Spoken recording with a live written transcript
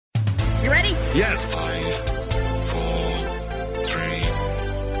Yes. 5, 4, 3,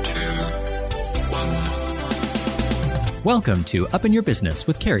 2, 1. Welcome to Up in Your Business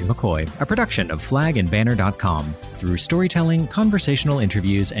with Kerry McCoy, a production of flagandbanner.com. Through storytelling, conversational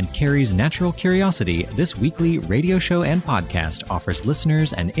interviews, and Kerry's natural curiosity, this weekly radio show and podcast offers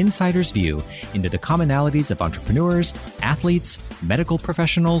listeners an insider's view into the commonalities of entrepreneurs, athletes, medical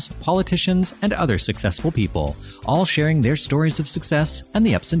professionals, politicians, and other successful people, all sharing their stories of success and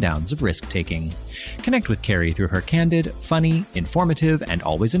the ups and downs of risk-taking. Connect with Kerry through her candid, funny, informative, and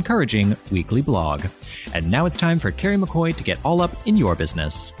always encouraging weekly blog. And now it's time for Kerry McCoy to get all up in your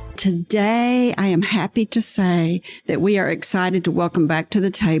business. Today, I am happy to say that we are excited to welcome back to the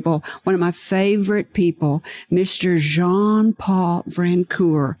table one of my favorite people, Mr. Jean-Paul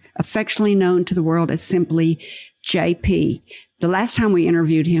Francoeur, affectionately known to the world as simply JP. The last time we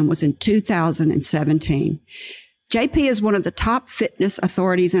interviewed him was in 2017. JP is one of the top fitness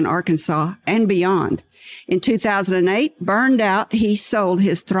authorities in Arkansas and beyond. In 2008, burned out, he sold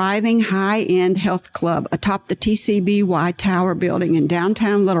his thriving high-end health club atop the TCBY Tower building in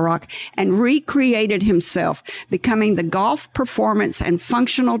downtown Little Rock and recreated himself, becoming the golf performance and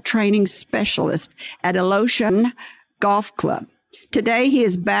functional training specialist at Elotion Golf Club. Today, he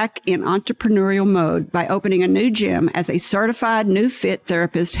is back in entrepreneurial mode by opening a new gym as a certified NeuFit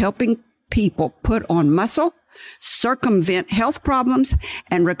therapist, helping people put on muscle, circumvent health problems,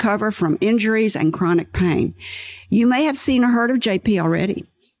 and recover from injuries and chronic pain. You may have seen or heard of JP already.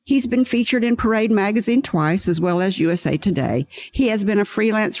 He's been featured in Parade magazine twice, as well as USA Today. He has been a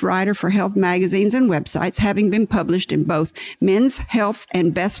freelance writer for health magazines and websites, having been published in both Men's Health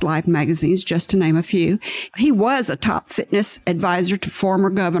and Best Life magazines, just to name a few. He was a top fitness advisor to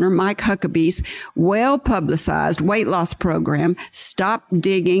former Governor Mike Huckabee's well-publicized weight loss program, Stop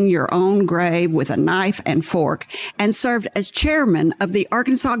Digging Your Own Grave with a Knife and Fork, and served as chairman of the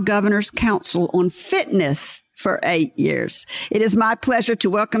Arkansas Governor's Council on Fitness for 8 years. It is my pleasure to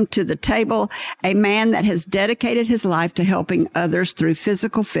welcome to the table a man that has dedicated his life to helping others through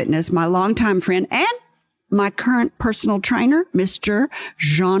physical fitness, my longtime friend and my current personal trainer, Mr.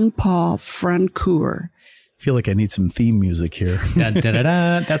 Jean-Paul Francoeur. I feel like I need some theme music here. Da, da, da,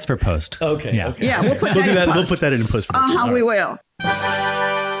 da. That's for post. Okay. Yeah. Okay. Yeah, we'll put that in post. We'll put that in post. We will.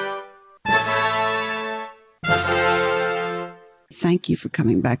 Thank you for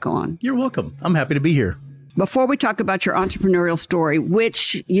coming back on. You're welcome. I'm happy to be here. Before we talk about your entrepreneurial story,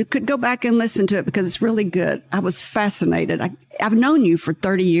 which you could go back and listen to it because it's really good, I was fascinated. I've known you for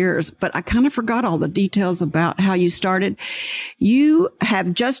 30 years, but I kind of forgot all the details about how you started. You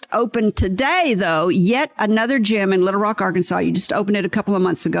have just opened today, though, yet another gym in Little Rock, Arkansas. You just opened it a couple of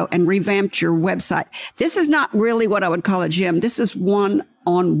months ago and revamped your website. This is not really what I would call a gym. This is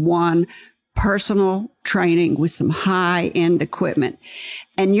one-on-one personal training with some high-end equipment.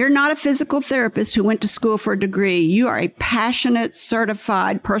 And you're not a physical therapist who went to school for a degree. You are a passionate,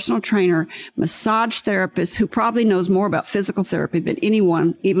 certified personal trainer, massage therapist who probably knows more about physical therapy than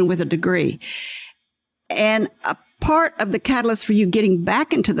anyone, even with a degree. And a part of the catalyst for you getting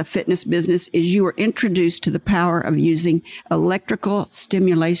back into the fitness business is you were introduced to the power of using electrical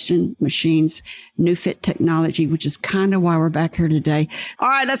stimulation machines, NeuFit technology, which is kind of why we're back here today. All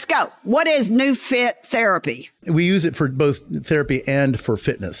right, let's go. What is NeuFit therapy? We use it for both therapy and for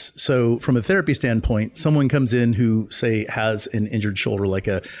fitness. So from a therapy standpoint, someone comes in who, say, has an injured shoulder, like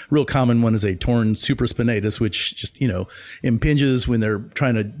a real common one is a torn supraspinatus, which just, impinges when they're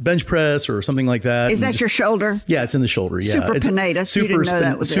trying to bench press or something like that. Is that your shoulder? Yeah, it's in the shoulder. Yeah. Supraspinatus. You didn't know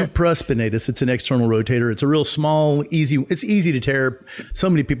that was it. Supraspinatus. It's an external rotator. It's a real small, easy, it's easy to tear. So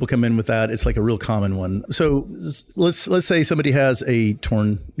many people come in with that. It's like a real common one. So let's say somebody has a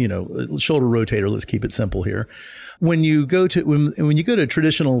torn, shoulder rotator. Let's keep it simple here. When you go to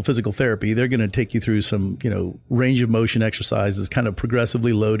traditional physical therapy, they're going to take you through some, range of motion exercises, kind of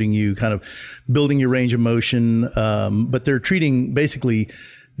progressively loading you, kind of building your range of motion. But they're treating basically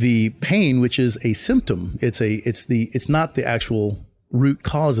the pain, which is a symptom. It's not the actual root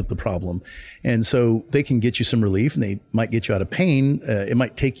cause of the problem. And so they can get you some relief and they might get you out of pain. It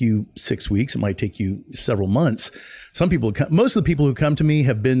might take you 6 weeks. It might take you several months. Most of the people who come to me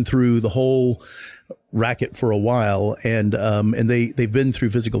have been through the whole racket for a while, and they've been through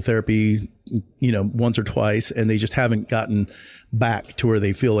physical therapy, once or twice, and they just haven't gotten back to where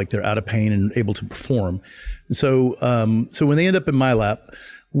they feel like they're out of pain and able to perform. So when they end up in my lap,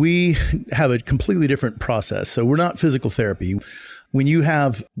 we have a completely different process. So we're not physical therapy. When you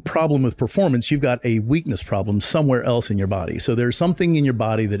have a problem with performance, you've got a weakness problem somewhere else in your body. So there's something in your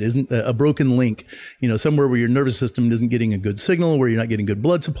body that isn't a broken link, somewhere where your nervous system isn't getting a good signal, where you're not getting good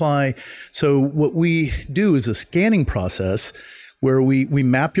blood supply. So what we do is a scanning process where we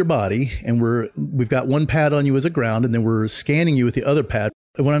map your body, and we've got one pad on you as a ground, and then we're scanning you with the other pad.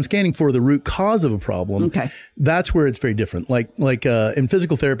 When I'm scanning for the root cause of a problem, that's where it's very different. Like in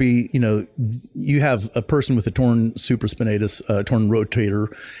physical therapy, you have a person with a torn supraspinatus, torn rotator,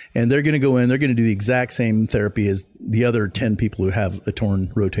 and they're going to go in, they're going to do the exact same therapy as the other 10 people who have a torn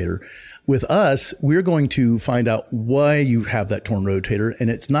rotator. With us, we're going to find out why you have that torn rotator, and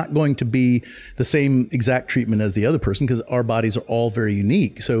it's not going to be the same exact treatment as the other person because our bodies are all very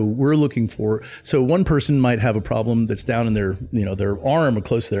unique. So we're looking for, so one person might have a problem that's down in their arm or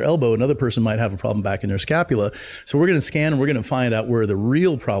close to their elbow. Another person might have a problem back in their scapula. So we're going to scan and we're going to find out where the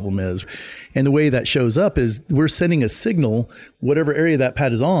real problem is. And the way that shows up is we're sending a signal, whatever area that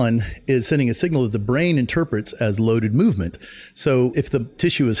pad is on is sending a signal that the brain interprets as loaded movement. So if the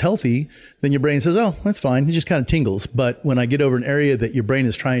tissue is healthy, then your brain says, oh, that's fine. It just kind of tingles. But when I get over an area that your brain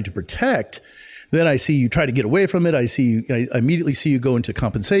is trying to protect, then I see you try to get away from it. I immediately see you go into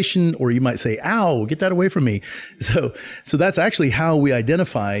compensation, or you might say, ow, get that away from me. So that's actually how we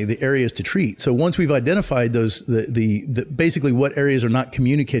identify the areas to treat. So once we've identified those, basically what areas are not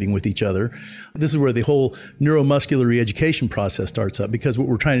communicating with each other, this is where the whole neuromuscular re-education process starts up, because what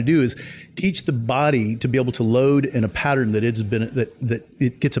we're trying to do is teach the body to be able to load in a pattern that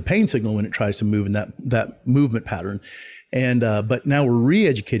it gets a pain signal when it tries to move in that movement pattern. And but now we're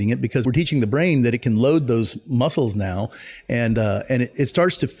re-educating it because we're teaching the brain that it can load those muscles now, and it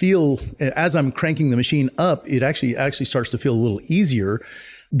starts to feel, as I'm cranking the machine up, it actually starts to feel a little easier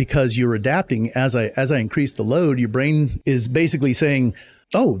because you're adapting as I increase the load. Your brain is basically saying,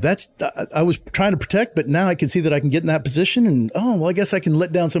 oh, I was trying to protect, but now I can see that I can get in that position, and oh, well, I guess I can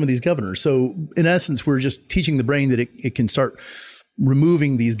let down some of these governors. So in essence, we're just teaching the brain that it can start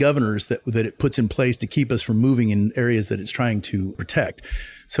removing these governors that it puts in place to keep us from moving in areas that it's trying to protect.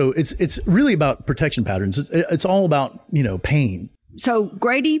 So it's really about protection patterns. It's all about, pain. So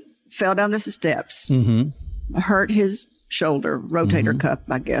Grady fell down the steps, hurt his shoulder, rotator cuff,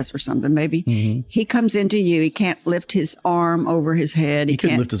 I guess, or something maybe. He comes into you. He can't lift his arm over his head. He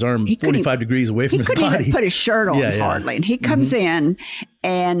couldn't lift his arm 45 degrees away from his body. He couldn't even put his shirt on hardly. And he comes in,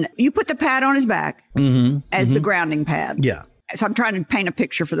 and you put the pad on his back as the grounding pad. Yeah. So I'm trying to paint a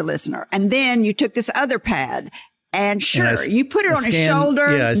picture for the listener. And then you took this other pad, and you put it on his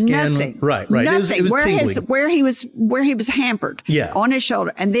shoulder. Yeah, nothing. Right. Nothing. It was where he was hampered. Yeah. On his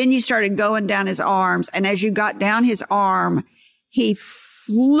shoulder. And then you started going down his arms. And as you got down his arm, he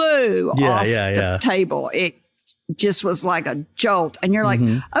flew off the table. It just was like a jolt. And you're like,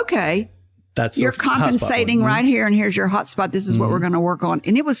 okay, you're compensating right here. And here's your hot spot. This is what we're going to work on.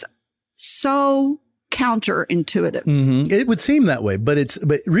 And it was so counterintuitive. It would seem that way, but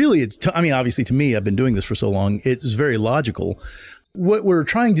really obviously to me, I've been doing this for so long, it's very logical. What we're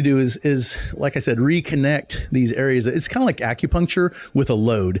trying to do is, like I said, reconnect these areas. It's kind of like acupuncture with a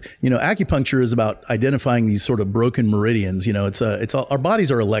load. Acupuncture is about identifying these sort of broken meridians. Our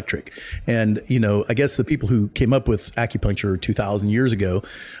bodies are electric. And, I guess the people who came up with acupuncture 2,000 years ago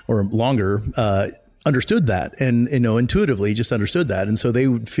or longer, understood that and, intuitively just understood that. And so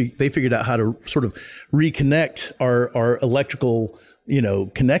they figured out how to sort of reconnect our electrical,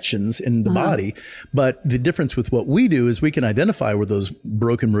 connections in the body. But the difference with what we do is we can identify where those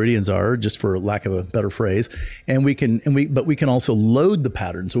broken meridians are, just for lack of a better phrase. And we can also load the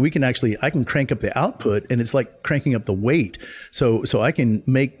pattern. So I can crank up the output, and it's like cranking up the weight. So I can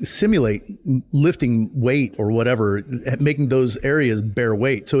simulate lifting weight or whatever, making those areas bear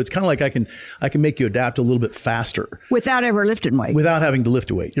weight. So it's kind of like I can make you adapt a little bit faster. Without ever lifting weight. Without having to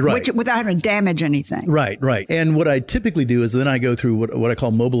lift a weight. You're right. Without having to damage anything. Right. And what I typically do is then I go through what I call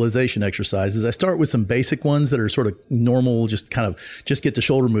mobilization exercises. I start with some basic ones that are sort of normal, just get the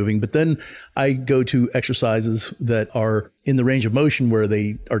shoulder moving. But then I go to exercises that are in the range of motion where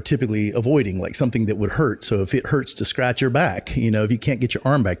they are typically avoiding, like something that would hurt. So if it hurts to scratch your back, if you can't get your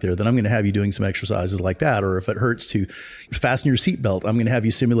arm back there, then I'm going to have you doing some exercises like that. Or if it hurts to fasten your seatbelt, I'm going to have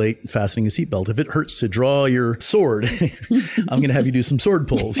you simulate fastening a seatbelt. If it hurts to draw your sword, I'm going to have you do some sword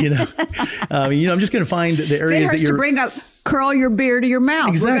pulls. I'm just going to find the areas that you're curl your beard to your mouth.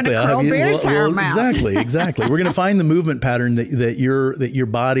 Exactly. We're going to curl beards to our mouth. Exactly. We're going to find the movement pattern that your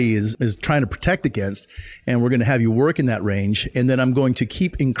body is trying to protect against, and we're going to have you work in that range. And then I'm going to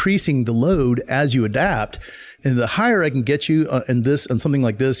keep increasing the load as you adapt. And the higher I can get you in something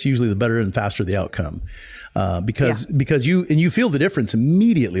like this, usually the better and faster the outcome. Because you feel the difference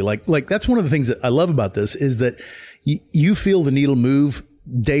immediately. Like that's one of the things that I love about this is that you feel the needle move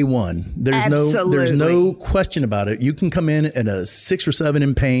day one. There's no question about it. You can come in at a 6 or 7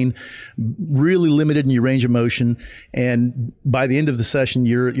 in pain, really limited in your range of motion, and by the end of the session,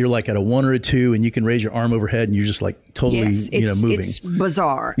 you're like at a 1 or a 2, and you can raise your arm overhead, and you're just like totally moving. It's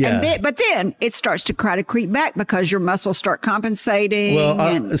bizarre. Yeah. But then it starts to try to creep back because your muscles start compensating.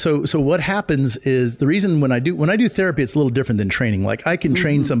 Well, so what happens is the reason when I do therapy, it's a little different than training. Like I can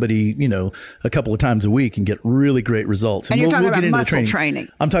train somebody, a couple of times a week and get really great results. And you're talking about muscle training.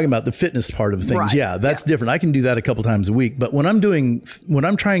 I'm talking about the fitness part of things. Right. Yeah, that's different. I can do that a couple times a week. But when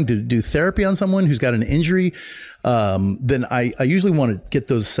I'm trying to do therapy on someone who's got an injury, then I usually want to get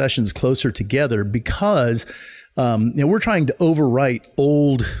those sessions closer together because we're trying to overwrite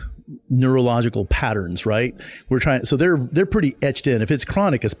old neurological patterns, right? So they're pretty etched in. If it's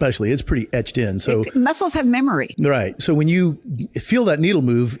chronic, especially, it's pretty etched in. So muscles have memory, right? So when you feel that needle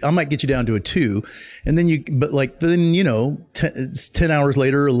move, I might get you down to a 2, and then 10 hours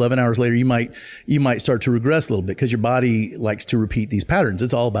later, 11 hours later, you might start to regress a little bit because your body likes to repeat these patterns.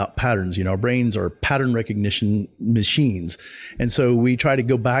 It's all about patterns. Our brains are pattern recognition machines, and so we try to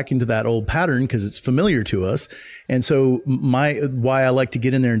go back into that old pattern because it's familiar to us. And so why I like to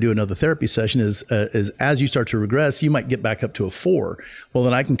get in there and do another therapy session is as you start to regress, you might get back up to a 4. Well,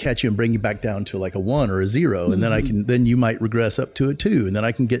 then I can catch you and bring you back down to like a 1 or a 0. And then you might regress up to a 2. And then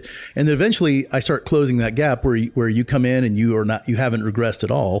and then eventually I start closing that gap where you come in and you haven't regressed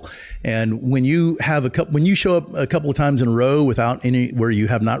at all. And when you show up a couple of times in a row without where you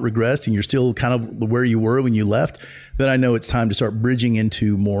have not regressed and you're still kind of where you were when you left, then I know it's time to start bridging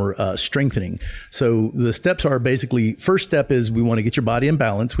into more strengthening. So the steps are basically, first step is we want to get your body in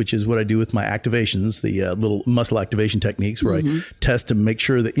balance, which is what I do with my activations, the little muscle activation techniques where I test to make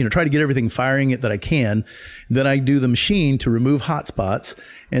sure that, try to get everything firing that I can. Then I do the machine to remove hot spots.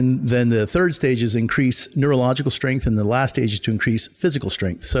 And then the third stage is increase neurological strength. And the last stage is to increase physical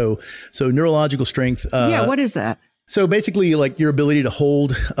strength. So neurological strength. What is that? So basically, like your ability to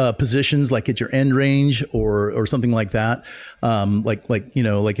hold positions, like at your end range or something like that. Like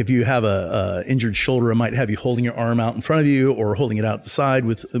if you have a injured shoulder, it might have you holding your arm out in front of you or holding it out the side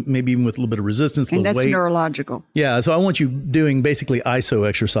with maybe even with a little bit of resistance, and that's weight. Neurological. Yeah. So I want you doing basically ISO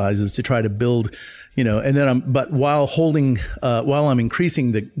exercises to try to build. And then while I'm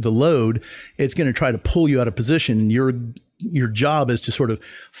increasing the load, it's going to try to pull you out of position. Your job is to sort of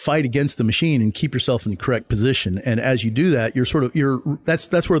fight against the machine and keep yourself in the correct position. And as you do that,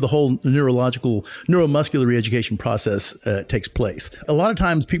 that's where the whole neuromuscular reeducation process takes place. A lot of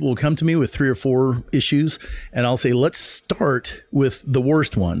times people will come to me with 3 or 4 issues and I'll say, let's start with the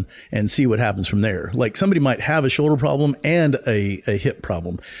worst one and see what happens from there. Like somebody might have a shoulder problem and a hip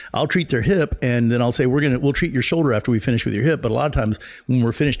problem. I'll treat their hip and then I'll say, we'll treat your shoulder after we finish with your hip. But a lot of times when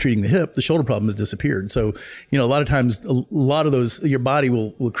we're finished treating the hip, the shoulder problem has disappeared. So, a lot of times, a lot of those, your body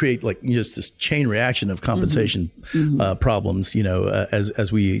will create like just this chain reaction of compensation problems,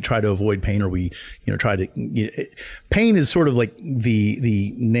 as we try to avoid pain or we, try to, pain is sort of like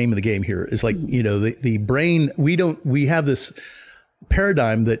the name of the game here is like, the brain, we have this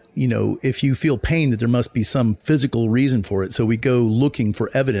paradigm that, if you feel pain, that there must be some physical reason for it. So we go looking for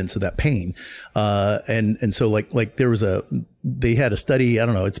evidence of that pain. And so like they had a study, I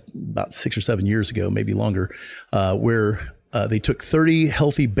don't know, it's about 6 or 7 years ago, maybe longer, where they took 30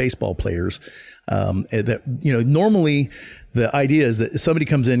 healthy baseball players. Normally the idea is that if somebody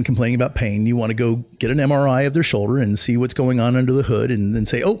comes in complaining about pain, you want to go get an MRI of their shoulder and see what's going on under the hood and then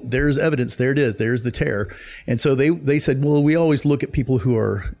say, oh, there's evidence. There it is. There's the tear. And so they said, well, we always look at people who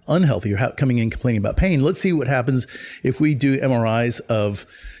are unhealthy or coming in complaining about pain. Let's see what happens if we do MRIs of,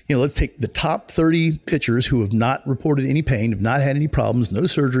 let's take the top 30 pitchers who have not reported any pain, have not had any problems, no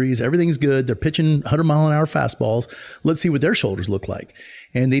surgeries, everything's good. They're pitching 100-mile-an-hour fastballs. Let's see what their shoulders look like.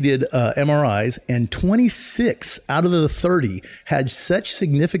 And they did MRIs, and 26 out of the 30 had such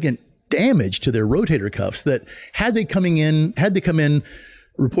significant damage to their rotator cuffs that had they come in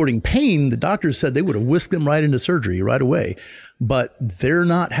reporting pain, the doctors said they would have whisked them right into surgery right away. But they're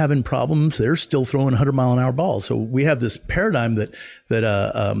not having problems. They're still throwing 100-mile-an-hour balls. So we have this paradigm that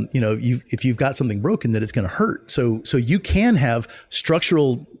if you've got something broken, that it's going to hurt. So you can have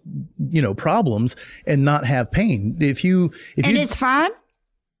structural, problems and not have pain. It's fine.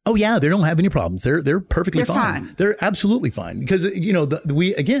 Oh yeah, they don't have any problems. They're perfectly fine. They're absolutely fine because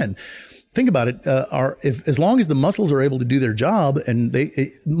think about it. As long as the muscles are able to do their job, and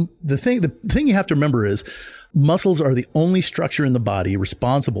the thing you have to remember is Muscles are the only structure in the body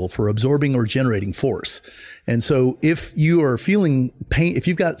responsible for absorbing or generating force. And so if you are feeling pain, if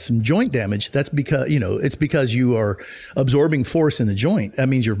you've got some joint damage, that's because, it's because you are absorbing force in the joint. That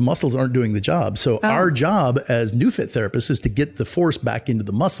means your muscles aren't doing the job. So our job as NeuFit therapists is to get the force back into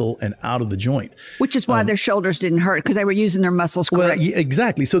the muscle and out of the joint. Which is why their shoulders didn't hurt, because they were using their muscles correctly. Well,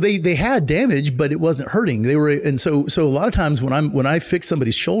 exactly. So they had damage, but it wasn't hurting. So a lot of times when I fix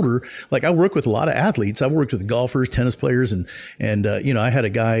somebody's shoulder, like I work with a lot of athletes. I've worked with golfers, tennis players, and I had a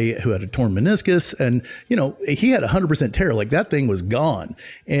guy who had a torn meniscus, and he had 100% tear. Like that thing was gone.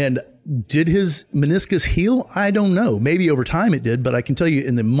 And did his meniscus heal? I don't know. Maybe over time it did, but I can tell you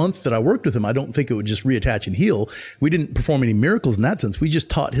in the month that I worked with him, I don't think it would just reattach and heal. We didn't perform any miracles in that sense. We just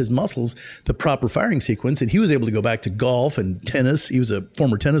taught his muscles the proper firing sequence, and he was able to go back to golf and tennis. He was a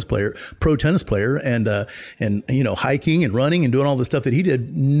former tennis player, pro tennis player, and hiking and running and doing all the stuff that he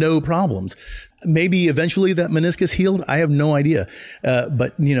did, no problems. Maybe eventually that meniscus healed. I have no idea.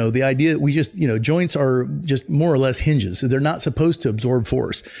 But the idea, we just, joints are just more or less hinges. They're not supposed to absorb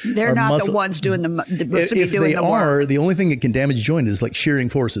force. They're not the ones doing if they are, the only thing that can damage a joint is like shearing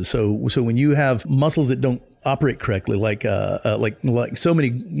forces. So when you have muscles that don't operate correctly, like so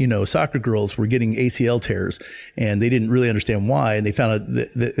many, soccer girls were getting ACL tears, and they didn't really understand why. And they found out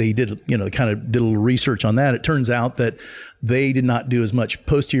that they did, kind of did a little research on that. It turns out that they did not do as much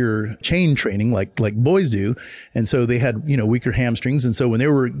posterior chain training like boys do. And so they had, weaker hamstrings. And so when they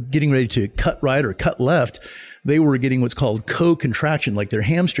were getting ready to cut right or cut left, they were getting what's called co-contraction, like their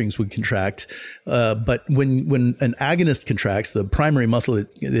hamstrings would contract. But when an agonist contracts, the primary muscle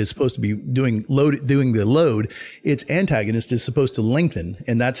that is supposed to be doing the load, its antagonist is supposed to lengthen.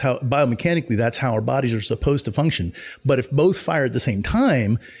 And that's how, biomechanically, that's how our bodies are supposed to function. But if both fire at the same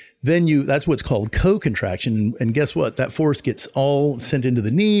time, then that's what's called co-contraction. And guess what? That force gets all sent into the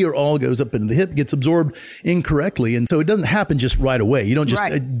knee or all goes up into the hip, gets absorbed incorrectly. And so it doesn't happen just right away. You don't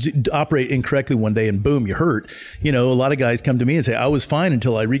just operate incorrectly one day and boom, you hurt. A lot of guys come to me and say, I was fine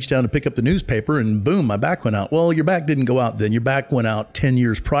until I reached down to pick up the newspaper and boom, my back went out. Well, your back didn't go out then. Your back went out 10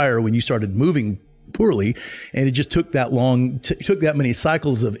 years prior when you started moving poorly, and it just took that long, took that many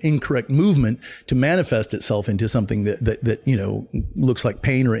cycles of incorrect movement to manifest itself into something that looks like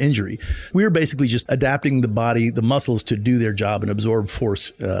pain or injury. We are basically just adapting the body, the muscles, to do their job and absorb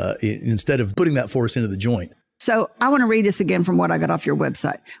force instead of putting that force into the joint. So I want to read this again from what I got off your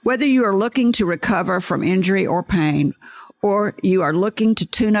website. Whether you are looking to recover from injury or pain, or you are looking to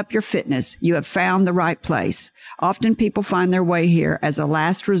tune up your fitness, you have found the right place. Often people find their way here as a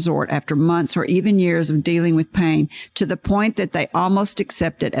last resort after months or even years of dealing with pain, to the point that they almost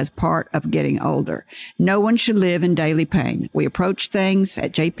accept it as part of getting older. No one should live in daily pain. We approach things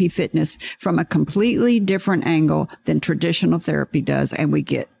at JP Fitness from a completely different angle than traditional therapy does, and we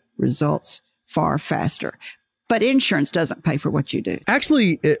get results far faster. But insurance doesn't pay for what you do.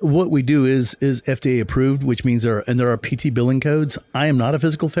 Actually, what we do is FDA approved, which means there are PT billing codes. I am not a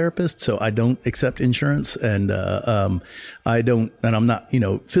physical therapist, so I don't accept insurance, and I'm not.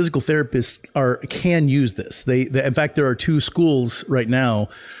 Physical therapists can use this. They in fact, there are two schools right now.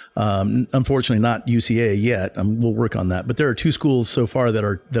 Unfortunately, not UCA yet. We'll work on that. But there are two schools so far that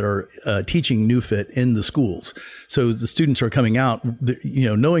are teaching NeuFit in the schools. So the students are coming out,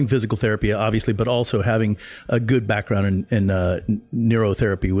 knowing physical therapy, obviously, but also having a good background in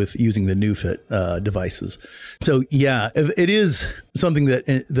neurotherapy with using the NeuFit devices. So yeah, it is something that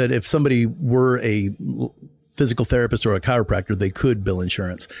if somebody were a physical therapist or a chiropractor, they could bill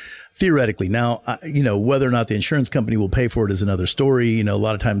insurance. Theoretically. Now, whether or not the insurance company will pay for it is another story. A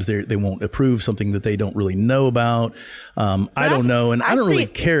lot of times they won't approve something that they don't really know about. I don't know. And I don't really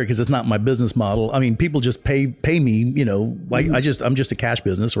care because it's not my business model. I mean, people just pay me, I'm just a cash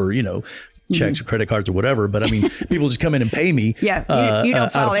business or, checks or credit cards or whatever. But I mean, people just come in and pay me. Yeah. You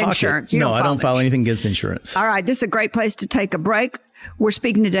don't file insurance. No, I don't file anything against insurance. All right. This is a great place to take a break. We're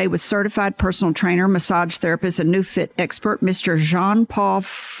speaking today with certified personal trainer, massage therapist, and NeuFit expert, Mr. Jean-Paul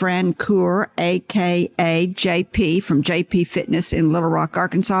Francoeur, a.k.a. JP from JP Fitness in Little Rock,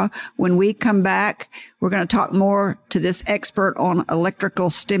 Arkansas. When we come back, we're going to talk more to this expert on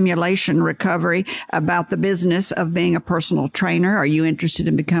electrical stimulation recovery, about the business of being a personal trainer. Are you interested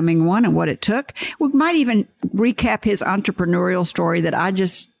in becoming one and what it took? We might even recap his entrepreneurial story that I'm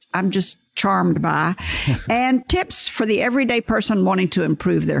just charmed by, and tips for the everyday person wanting to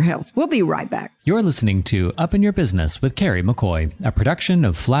improve their health. We'll be right back. You're listening to Up in Your Business with Kerry McCoy, a production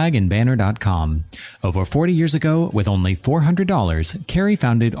of flagandbanner.com. Over 40 years ago, with only $400, Kerry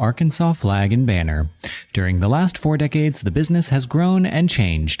founded Arkansas Flag and Banner. During the last 4 decades, the business has grown and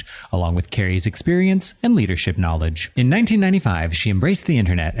changed, along with Kerry's experience and leadership knowledge. In 1995, she embraced the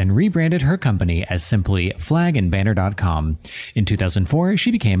internet and rebranded her company as simply flagandbanner.com. In 2004,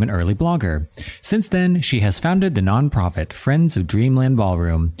 she became an early blogger. Since then, she has founded the nonprofit Friends of Dreamland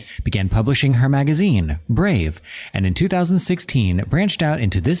Ballroom, began publishing her magazine, Brave, and in 2016 branched out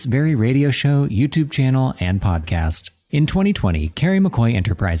into this very radio show, YouTube channel, and podcast. In 2020, Kerry McCoy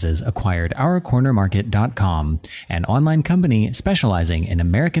Enterprises acquired OurCornerMarket.com, an online company specializing in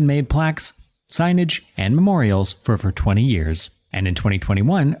American-made plaques, signage, and memorials for over 20 years. And in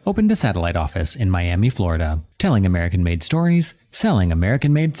 2021, opened a satellite office in Miami, Florida, telling American-made stories, selling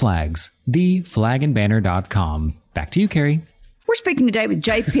American-made flags. TheFlagandBanner.com. Back to you, Kerry. We're speaking today with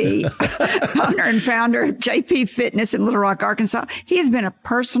JP, owner and founder of JP Fitness in Little Rock, Arkansas. He has been a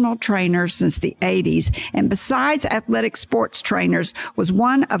personal trainer since the 80s, and besides athletic sports trainers, was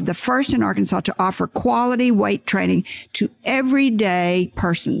one of the first in Arkansas to offer quality weight training to everyday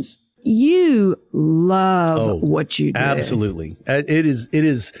persons. You love what you do. Absolutely. It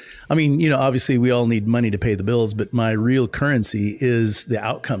is. I mean, obviously we all need money to pay the bills, but my real currency is the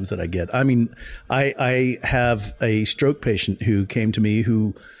outcomes that I get. I mean, I have a stroke patient who came to me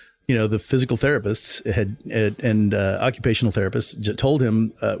who, the physical therapists and occupational therapists told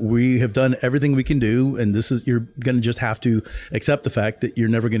him, we have done everything we can do. And you're going to just have to accept the fact that you're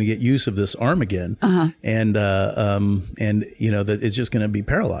never going to get use of this arm again. And that it's just going to be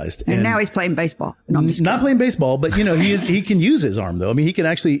paralyzed. And now he's playing baseball. No, I'm just not playing baseball, but he can use his arm though. I mean, he can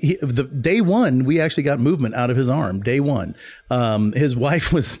actually, the day one, we actually got movement out of his arm, day one. His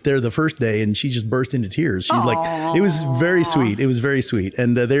wife was there the first day and she just burst into tears. She was like, it was very sweet. It was very sweet.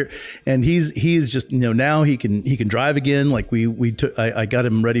 And he's just, now he can drive again. Like I got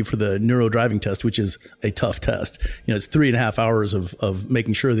him ready for the neuro driving test, which is a tough test. It's 3.5 hours of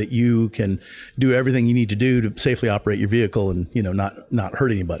making sure that you can do everything you need to do to safely operate your vehicle and, not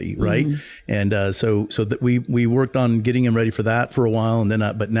hurt anybody. Right. Mm-hmm. And, so that we worked on getting him ready for that for a while. And then,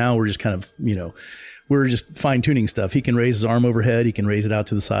 but now we're just kind of, we're just fine tuning stuff. He can raise his arm overhead. He can raise it out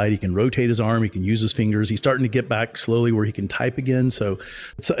to the side. He can rotate his arm. He can use his fingers. He's starting to get back slowly where he can type again. So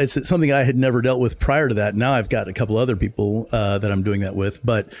it's something I had never dealt with prior to that. Now I've got a couple other people that I'm doing that with,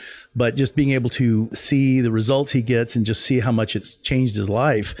 but just being able to see the results he gets and just see how much it's changed his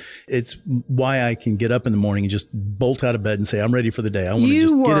life. It's why I can get up in the morning and just bolt out of bed and say, I'm ready for the day. I want to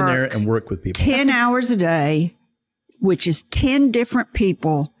just get in there and work with people. 10 hours a day, which is 10 different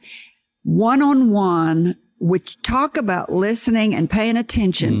people, one-on-one, which talk about listening and paying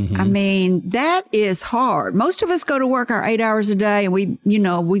attention. Mm-hmm. I mean, that is hard. Most of us go to work our 8 hours a day and we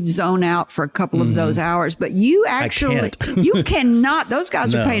zone out for a couple of those hours, but you actually, you cannot, those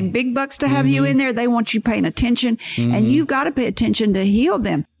guys are paying big bucks to have you in there. They want you paying attention and you've got to pay attention to heal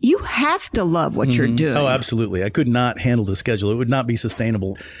them. You have to love what you're doing. Oh, absolutely. I could not handle the schedule. It would not be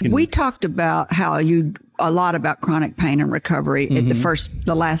sustainable. We talked about how a lot about chronic pain and recovery at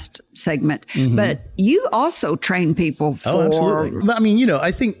the last segment, but you also train people for. Oh, absolutely. I mean,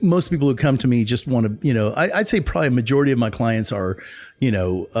 I think most people who come to me just want to, I'd say probably a majority of my clients are,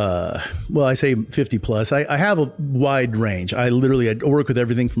 I say 50 plus. I have a wide range. I work with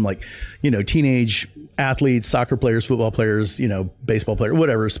everything from teenage athletes, soccer players, football players, baseball players,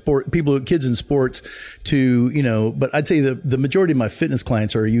 whatever, kids in sports to, but I'd say the majority of my fitness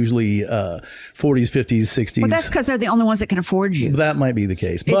clients are usually 40s, 50s, 60s. Well, that's because they're the only ones that can afford you. That might be the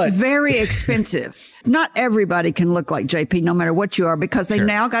case. It's very expensive. Not everybody can look like JP, no matter what you are, because they've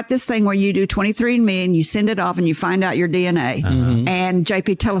now got this thing where you do 23andMe and you send it off and you find out your DNA. And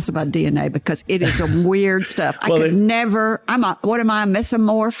JP, tell us about DNA because it is some weird stuff. I could never. What am I? A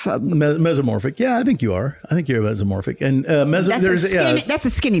mesomorph? Mesomorphic. Yeah, I think you are. I think you're mesomorphic. And that's a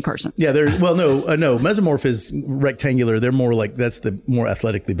skinny person. Yeah. No. Mesomorph is rectangular. They're more like that's the more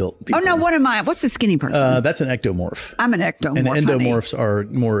athletically built people. Oh no. What am I? What's the skinny person? That's an ectomorph. I'm an ectomorph. And endomorphs are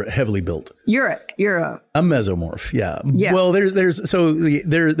more heavily built. You're a mesomorph. Yeah. Well, there's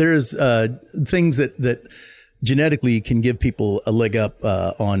things that genetically can give people a leg up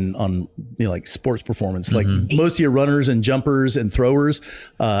on like sports performance. Like most of your runners and jumpers and throwers,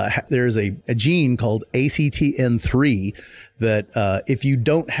 there's a gene called ACTN3 that if you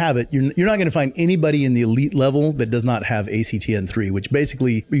don't have it, you're not going to find anybody in the elite level that does not have ACTN3, which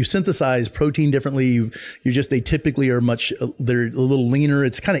basically you synthesize protein differently. They typically are they're a little leaner.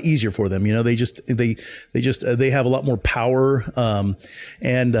 It's kind of easier for them. They have a lot more power.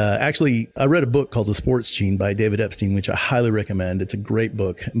 Actually, I read a book called The Sports Gene by David Epstein, which I highly recommend. It's a great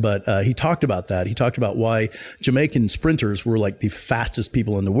book, but he talked about that. He talked about why Jamaican sprinters were like the fastest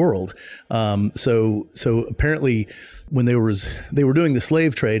people in the world. So apparently, when they were doing the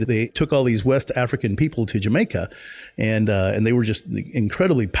slave trade, they took all these West African people to Jamaica, and they were just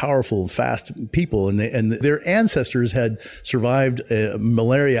incredibly powerful, fast people, and their ancestors had survived a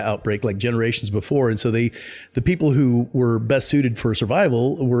malaria outbreak like generations before, and so the people who were best suited for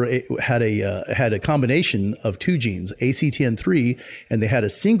survival had a combination of two genes, ACTN3, and they had a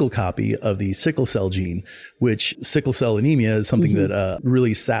single copy of the sickle cell gene, which sickle cell anemia is something that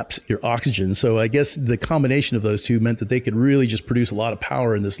really saps your oxygen. So I guess the combination of those two meant that they could really just produce a lot of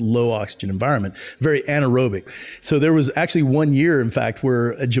power in this low oxygen environment, very anaerobic. So there was actually one year, in fact,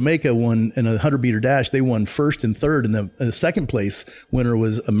 where Jamaica won in a 100-meter dash. They won first and third, and the second place winner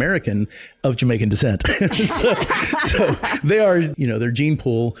was American of Jamaican descent. so they are, their gene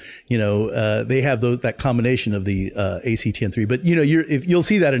pool, they have that combination of the ACTN3. But if you'll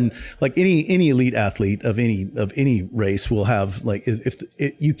see that in like any elite athlete of any race will have, like, if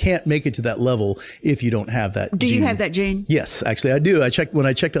you can't make it to that level if you don't have that. Do you have that gene? Yes, actually I do. When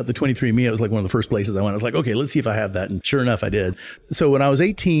I checked out the 23andMe, it was like one of the first places I went. I was like, okay, let's see if I have that. And sure enough, I did. So when I was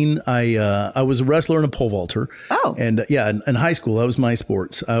 18, I was a wrestler and a pole vaulter. Oh. And in high school, that was my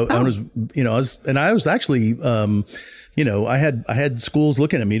sports. I was actually, I had schools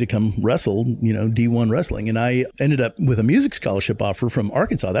looking at me to come wrestle, D1 wrestling. And I ended up with a music scholarship offer from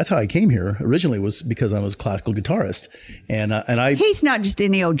Arkansas. That's how I came here originally, was because I was a classical guitarist. And he's not just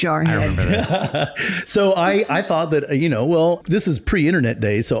any old jarhead. I remember this. So I thought that, this is pre-internet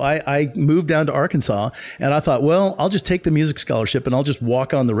days. So I moved down to Arkansas, and I thought, well, I'll just take the music scholarship and I'll just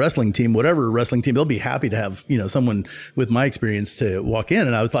walk on the wrestling team, whatever wrestling team. They'll be happy to have, someone with my experience to walk in.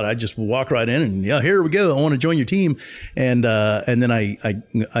 And I thought I'd just walk right in and, here we go. I want to join your team. And then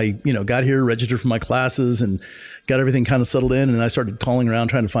I got here, registered for my classes, and got everything kind of settled in. And I started calling around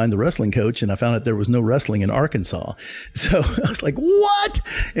trying to find the wrestling coach, and I found out there was no wrestling in Arkansas. So I was like, what?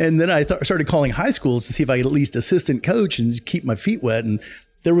 And then I started calling high schools to see if I could at least assistant coach and keep my feet wet. And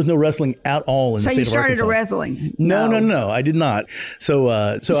there was no wrestling at all in the state of Arkansas. So you started wrestling? No, I did not. So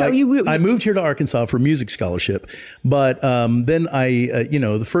I moved here to Arkansas for music scholarship. But then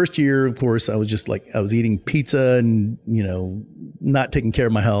the first year, of course, I was just like, I was eating pizza and, not taking care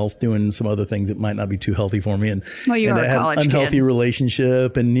of my health, doing some other things that might not be too healthy for me. And, I had an unhealthy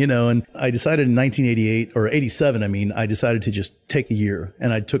relationship. And, and I decided in 1988 or 87, I decided to just take a year,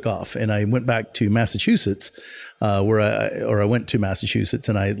 and I took off and I went back to Massachusetts, I went to Massachusetts,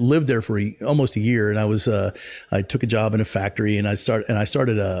 and I lived there for almost a year. And I took a job in a factory, and I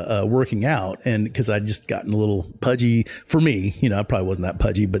started working out, and because I'd just gotten a little pudgy for me, I probably wasn't that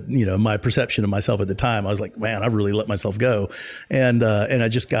pudgy, but my perception of myself at the time, I was like, man, I've really let myself go. And I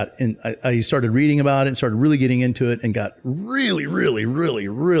just got in, I started reading about it and started really getting into it, and got really, really, really,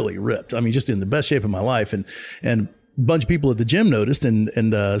 really ripped. Just in the best shape of my life. And a bunch of people at the gym noticed. And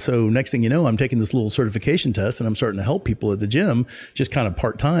so next thing you know, I'm taking this little certification test, and I'm starting to help people at the gym, just kind of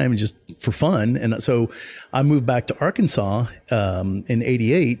part-time and just for fun. And so I moved back to Arkansas in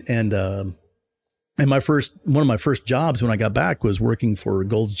 88, and one of my first jobs when I got back was working for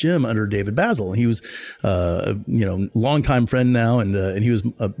Gold's Gym under David Basil. He was, longtime friend now, and he was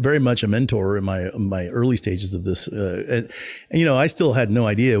very much a mentor in my early stages of this. I still had no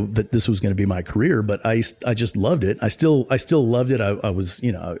idea that this was going to be my career, but I just loved it. I still loved it. I was,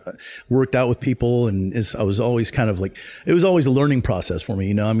 I worked out with people, and I was always kind of like, it was always a learning process for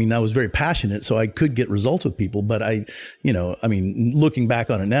me. I was very passionate, so I could get results with people. But looking back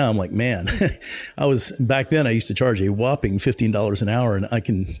on it now, I'm like, man, back then I used to charge a whopping $15 an hour, and I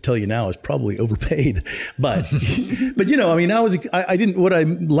can tell you now it's probably overpaid. But what I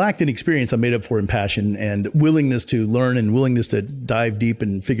lacked in experience, I made up for in passion and willingness to learn and willingness to dive deep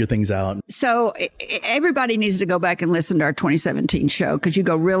and figure things out. So everybody needs to go back and listen to our 2017 show, because you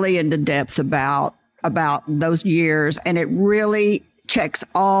go really into depth about those years, and it really checks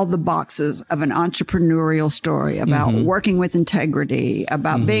all the boxes of an entrepreneurial story about working with integrity,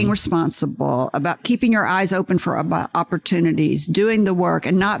 about being responsible, about keeping your eyes open for opportunities, doing the work,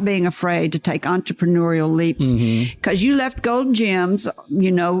 and not being afraid to take entrepreneurial leaps. Because you left Gold Gyms,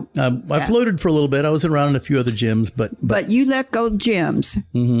 I floated for a little bit. I was around in a few other gyms, but you left Gold Gyms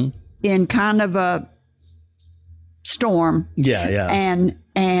in kind of a storm. Yeah.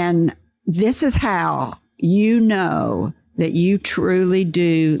 And this is how that you truly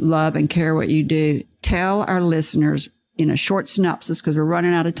do love and care what you do. Tell our listeners in a short synopsis, because we're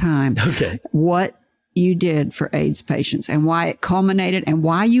running out of time, what you did for AIDS patients and why it culminated and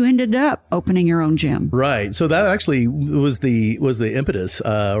why you ended up opening your own gym. Right. So that actually was the impetus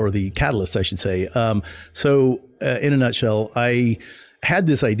or the catalyst, I should say. So in a nutshell, I had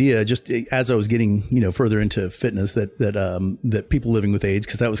this idea just as I was getting, further into fitness that people living with AIDS,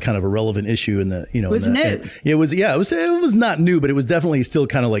 because that was kind of a relevant issue in the, it was new. It was not new, but it was definitely still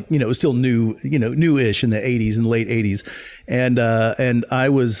kind of like, it was still new, newish in the 80s and late 80s. And I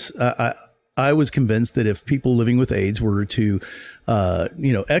was convinced that if people living with AIDS were to,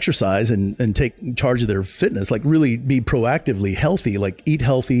 exercise and take charge of their fitness, like really be proactively healthy, like eat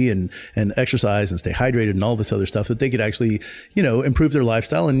healthy and exercise and stay hydrated and all this other stuff, that they could actually, improve their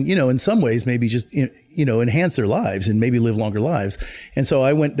lifestyle and, in some ways maybe just, enhance their lives and maybe live longer lives. And so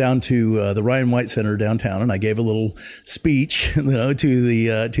I went down to the Ryan White Center downtown and I gave a little speech, to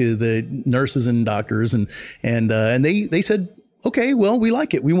the nurses and doctors and they said, okay, well, we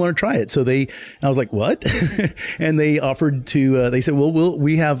like it. We want to try it. So I was like, what? And they offered to, they said, well,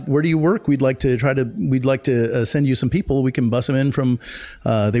 where do you work? We'd like to send you some people. We can bus them in from,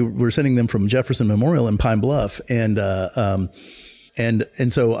 they were sending them from Jefferson Memorial in Pine Bluff. And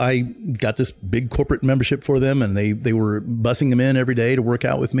so I got this big corporate membership for them, and they were busing them in every day to work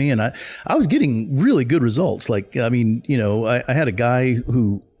out with me. And I was getting really good results. Like, I mean, I had a guy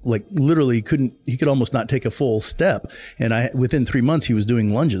who, like, literally he could almost not take a full step. And within 3 months, he was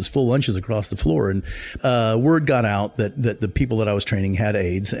doing full lunges across the floor. And word got out that the people that I was training had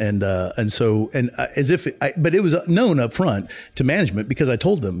AIDS. And but it was known up front to management because I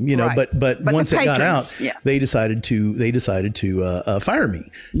told them, right. but once it got out, yeah. they decided to fire me.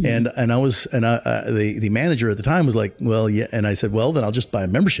 Mm-hmm. The manager at the time was like, well, yeah. And I said, well, then I'll just buy a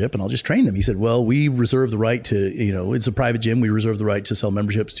membership and I'll just train them. He said, well, we reserve the right to, it's a private gym. We reserve the right to sell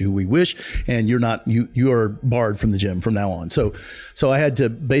memberships to who we wish, and you are barred from the gym from now on. So I had to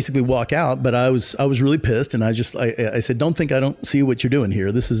basically walk out, but I was really pissed, and I said, don't think I don't see what you're doing here.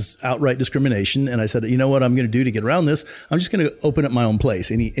 This is outright discrimination. And I said, you know what I'm going to do to get around this? I'm just going to open up my own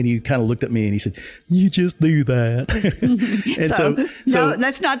place. And he kind of looked at me and he said, you just do that. And no,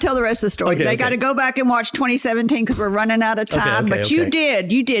 let's not tell the rest of the story. They got to go back and watch 2017 because we're running out of time. You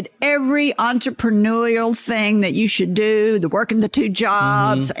did every entrepreneurial thing that you should do, working the 2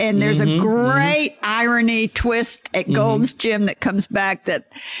 jobs. Mm-hmm. And there's a great irony twist at Gold's Gym that comes back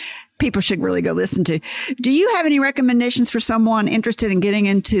that people should really go listen to. Do you have any recommendations for someone interested in getting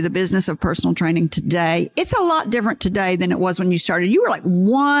into the business of personal training today? It's a lot different today than it was when you started. You were like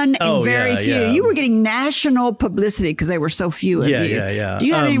one in very few. Yeah. You were getting national publicity because they were so few of you. Yeah. Do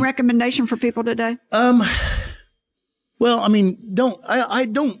you have any recommendation for people today? Well, I mean, I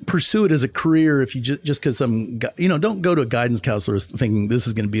don't pursue it as a career if you just because don't go to a guidance counselor thinking this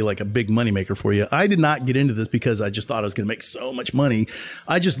is going to be like a big moneymaker for you. I did not get into this because I just thought I was going to make so much money.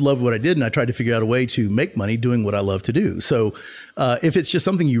 I just loved what I did, and I tried to figure out a way to make money doing what I love to do. So if it's just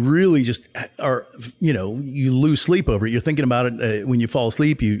something you really just are, you lose sleep over it, you're thinking about it when you fall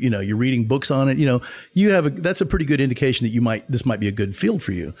asleep, you're reading books on it, that's a pretty good indication that this might be a good field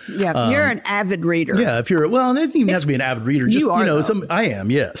for you. Yeah, you're an avid reader. Yeah, it doesn't even have to be an avid reader. Just, I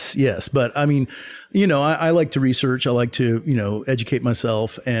am. Yes. But I mean, I like to research. I like to, educate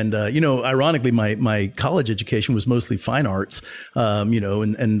myself. And, ironically, my college education was mostly fine arts,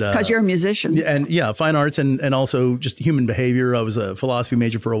 because you're a musician. And fine arts and also just human behavior. I was a philosophy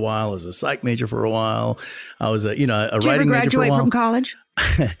major for a while. I was a psych major for a while. I was a writing major for a while. Did you ever graduate from college?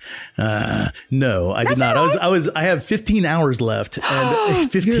 No, I did not. Right. I have 15 hours left,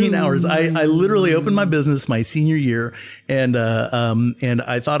 and 15 hours. I literally opened my business my senior year, and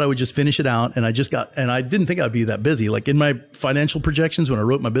I thought I would just finish it out. And I didn't think I'd be that busy. Like in my financial projections, when I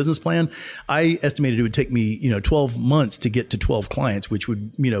wrote my business plan, I estimated it would take me, 12 months to get to 12 clients, which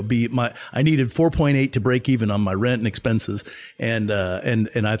would, be I needed 4.8 to break even on my rent and expenses. And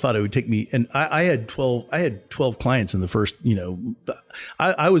I thought it would take me, and I had 12 clients in the first,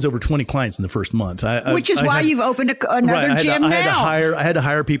 I was over 20 clients in the first month. Which is why you've opened another gym now. I had to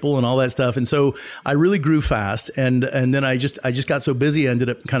hire people and all that stuff. And so I really grew fast. And then I just got so busy, I ended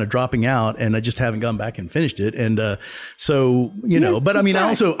up kind of dropping out, and I just haven't gone back and finished it. And but I mean,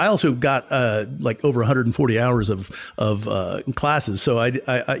 I also got like over 140 hours of classes. So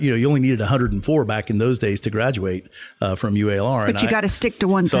you only needed 104 back in those days to graduate from UALR. But you got to stick to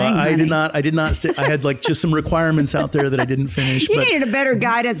one thing. I did not stick. I had like just some requirements out there that I didn't finish. You needed a better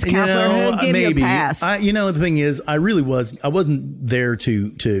guidance counselor who would give you a pass. The thing is, I wasn't there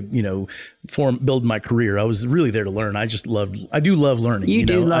to build my career. I was really there to learn. I do love learning. You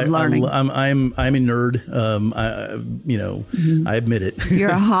do love learning. I'm I'm a nerd. I admit it.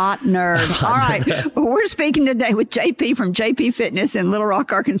 You're a hot nerd. All right. Well, we're speaking today with JP from JP Fitness in Little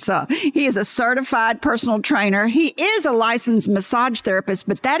Rock, Arkansas. He is a certified personal trainer. He is a licensed massage therapist,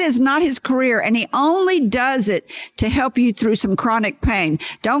 but that is not his career. And he only does it to help you through some chronic pain.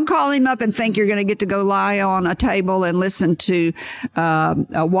 Don't call him up and think you're going to get to go lie on a table and listen to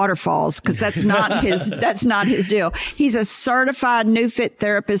waterfalls, because that's not his deal. He's a certified NeuFit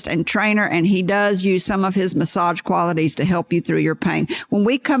therapist and trainer, and he does use some of his massage qualities to help you through your pain. When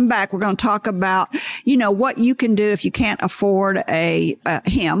we come back, we're going to talk about, what you can do if you can't afford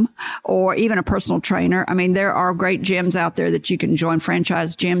him or even a personal trainer. I mean, there are great gyms out there that you can join,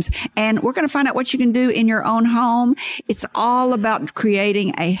 franchise gyms, and we're going to find out what you can do in your own home. It's all about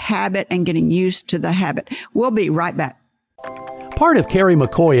creating a habit and getting used to the habit. We'll be right back. Part of Kerry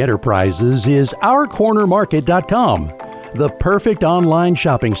McCoy Enterprises is OurCornerMarket.com, the perfect online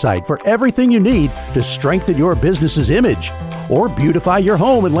shopping site for everything you need to strengthen your business's image or beautify your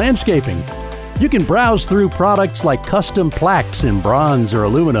home and landscaping. You can browse through products like custom plaques in bronze or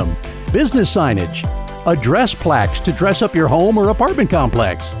aluminum, business signage, address plaques to dress up your home or apartment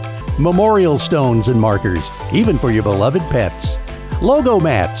complex, memorial stones and markers, even for your beloved pets, logo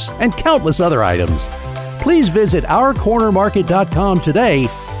mats, and countless other items. Please visit OurCornerMarket.com today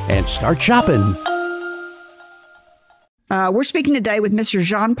and start shopping. We're speaking today with Mr.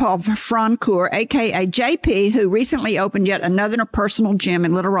 Jean-Paul Francoeur, a.k.a. JP, who recently opened yet another personal gym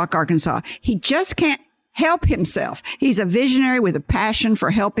in Little Rock, Arkansas. He just can't help himself. He's a visionary with a passion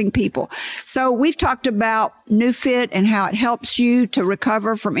for helping people. So we've talked about NeuFit and how it helps you to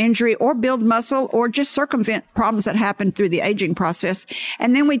recover from injury or build muscle or just circumvent problems that happen through the aging process.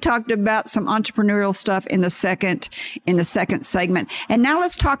 And then we talked about some entrepreneurial stuff in the second segment. And now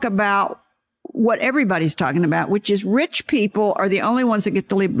let's talk about what everybody's talking about, which is rich people are the only ones that get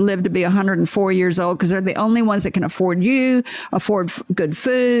to live to be 104 years old, because they're the only ones that can afford good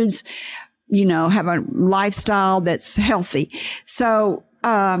foods, have a lifestyle that's healthy. So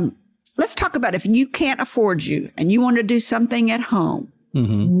let's talk about, if you can't afford you and you want to do something at home,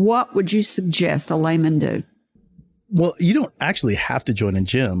 what would you suggest a layman do? Well, you don't actually have to join a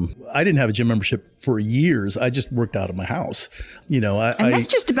gym. I didn't have a gym membership for years. I just worked out of my house. And that's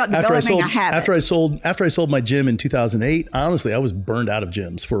just about developing a habit. After I sold my gym in 2008, honestly, I was burned out of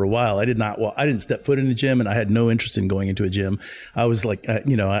gyms for a while. I didn't step foot in a gym, and I had no interest in going into a gym. I was like,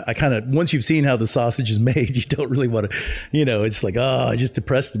 I kind of, once you've seen how the sausage is made, you don't really want to, it's like, it just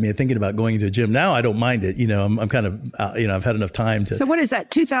depressed me thinking about going into a gym. Now I don't mind it. I'm kind of, I've had enough time to. So what is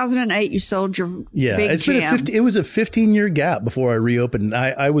that? 2008, you sold your big gym. It was a 15-year gap before I reopened.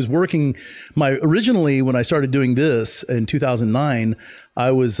 I was working originally when I started doing this in 2009, I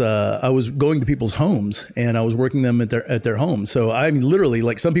was going to people's homes and I was working them at their homes. So I mean, literally,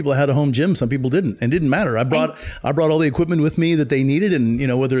 like, some people had a home gym, some people didn't, and it didn't matter. I brought all the equipment with me that they needed,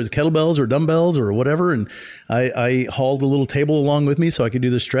 and whether it's kettlebells or dumbbells or whatever, and I hauled a little table along with me so I could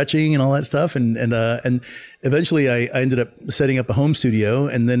do the stretching and all that stuff, and eventually I ended up setting up a home studio,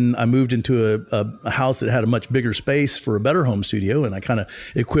 and then I moved into a house that had a much bigger space for a better home studio, and I kind of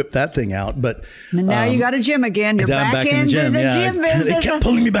equipped that thing out. But now you got a gym again. You're back into the gym business. They kept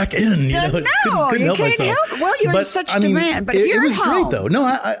pulling me back in. You can't help. Well, you're in such demand. But if you're at home, it was great though. No,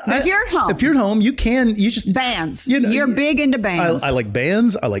 if you're at home, you just bands. You're big into bands. I like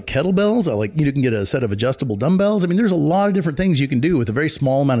bands. I like kettlebells. I like, you can get a set of adjustable dumbbells. I mean, there's a lot of different things you can do with a very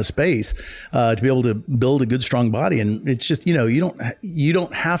small amount of space to be able to build a good, strong body. And it's just, you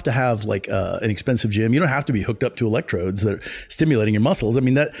don't have to have like an expensive gym. You don't have to be hooked up to electrodes that are stimulating your muscles. I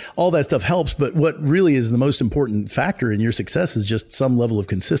mean, all that stuff helps, but what really is the most important factor in your success is just some level of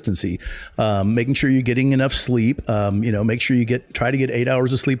consistency, making sure you're getting enough sleep, make sure you try to get 8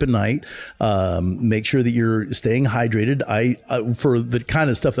 hours of sleep at night, make sure that you're staying hydrated. For the kind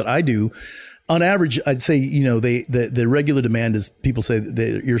of stuff that I do, on average, I'd say, the regular demand is, people say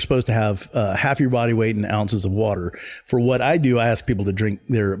that you're supposed to have half your body weight in ounces of water. For what I do, I ask people to drink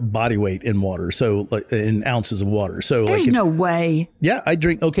their body weight in water. So in ounces of water. So there's no way. Yeah, I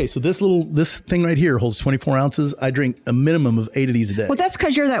drink. Okay. So this thing right here holds 24 ounces. I drink a minimum of 8 of these a day. Well, that's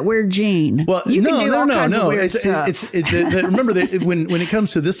because you're that weird gene. Well, you can do all kinds of weird stuff. Remember that when it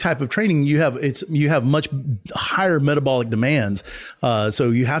comes to this type of training, you have much higher metabolic demands.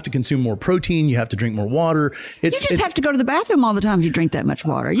 So you have to consume more protein. You have to drink more water. You just have to go to the bathroom all the time if you drink that much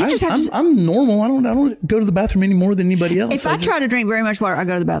water. I'm normal. I don't go to the bathroom any more than anybody else. If I try to drink very much water, I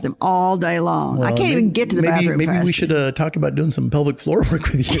go to the bathroom all day long. Well, I can't even get to the bathroom Maybe fast. We should talk about doing some pelvic floor work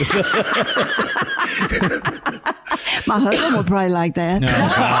with you. My husband will probably like that. No,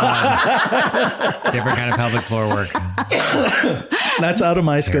 different kind of pelvic floor work. That's out of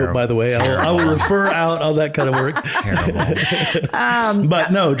my scope, by the way. I will refer out all that kind of work. Terrible.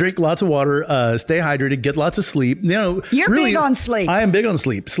 But no, drink lots of water, stay hydrated, get lots of sleep. You're really, big on sleep. I am big on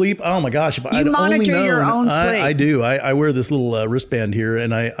sleep. Sleep. Oh my gosh. If You monitor your own sleep. I do. I wear this little wristband here,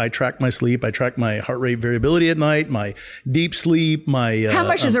 and I track my sleep. I track my heart rate variability at night, my deep sleep, my. How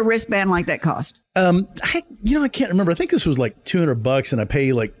much does a wristband like that cost? I can't remember. I think this was like $200, and I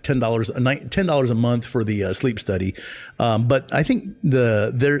pay like $10 a month for the sleep study. But I think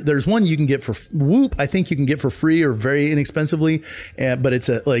there's one you can get for Whoop. I think you can get for free or very inexpensively, but it's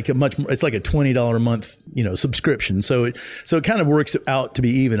like a $20 a month subscription. So it kind of works out to be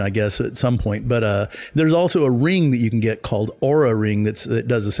even, I guess, at some point. But there's also a ring that you can get called Aura Ring that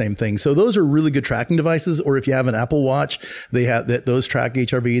does the same thing. So those are really good tracking devices. Or if you have an Apple Watch, they have those track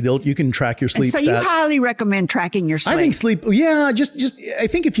HRV. You can track your sleep. So you highly recommend tracking your sleep. I think sleep. Yeah, just I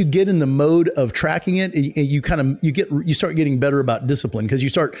think if you get in the mode of tracking it, you start getting better about discipline, because you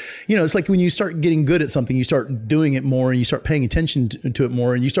start, it's like when you start getting good at something, you start doing it more and you start paying attention to it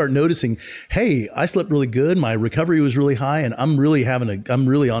more, and you start noticing, hey, I slept really good, my recovery was really high, and I'm really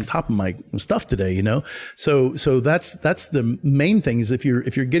on top of my stuff today, So that's the main thing, is if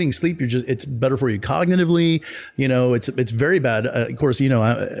you're getting sleep, it's better for you cognitively. It's very bad. Of course,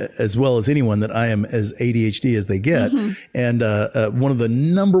 as well as anyone, that I am as ADHD as they get. Mm-hmm. And one of the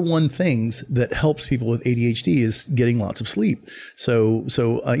number one things that helps people with ADHD is getting lots of sleep. So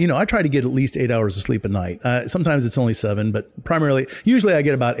I try to get at least 8 hours of sleep a night. Sometimes it's only 7, but usually I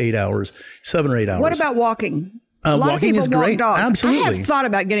get about 8 hours, 7 or 8 hours. What about walking? A lot walking of people is great. Walk dogs. Absolutely. I have thought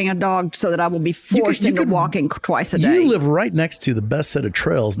about getting a dog so that I will be forced into walking twice a day. You live right next to the best set of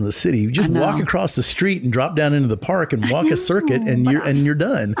trails in the city. You just walk across the street and drop down into the park and walk a circuit, and you're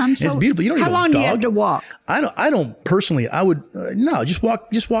done. It's beautiful. You don't need a dog. How long do you have to walk? I don't personally. I would no, just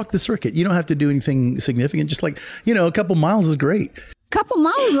walk the circuit. You don't have to do anything significant. Just like a couple miles is great. A couple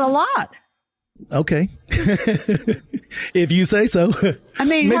miles is a lot. Okay. If you say so. I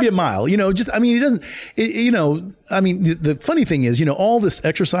mean, maybe a mile, it doesn't, the funny thing is, all this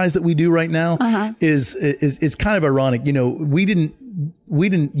exercise that we do right now is kind of ironic. We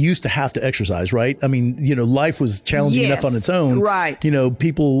didn't used to have to exercise, right? I mean, life was challenging enough on its own. Right.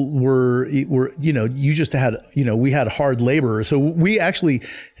 People were, you just had, we had hard labor. So we actually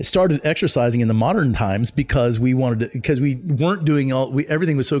started exercising in the modern times because we weren't doing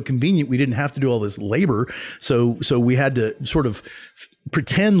everything was so convenient. We didn't have to do all this labor. So we had to sort of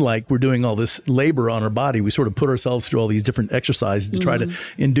pretend like we're doing all this labor on our body. We sort of put ourselves through all these different exercises to try to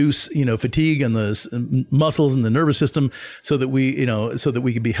induce, fatigue in the muscles and the nervous system, so that we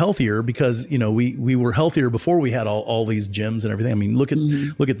could be healthier, because, we were healthier before we had all these gyms and everything. I mean, look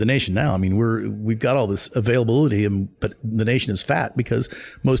at the nation now. I mean, we've got all this availability, but the nation is fat because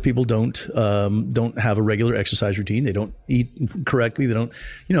most people don't have a regular exercise routine. They don't eat correctly. They don't,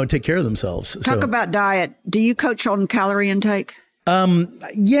 take care of themselves. Talk about diet. Do you coach on calorie intake?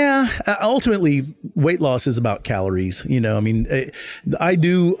 Yeah, ultimately weight loss is about calories. I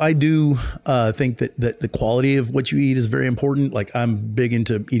do think that the quality of what you eat is very important. Like, I'm big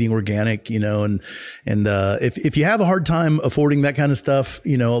into eating organic, and if you have a hard time affording that kind of stuff,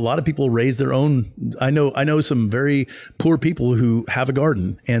 a lot of people raise their own. I know some very poor people who have a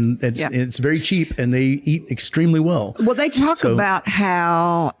garden, and it's very cheap, and they eat extremely well. Well, they talk about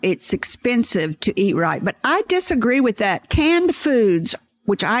how it's expensive to eat right, but I disagree with that. Canned foods,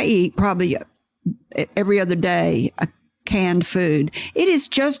 which I eat probably every other day, a canned food. It is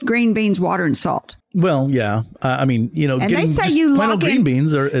just green beans, water, and salt. Well, yeah. I mean, and they say you plain old green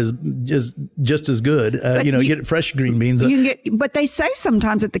beans are just as good. You get fresh green beans. But they say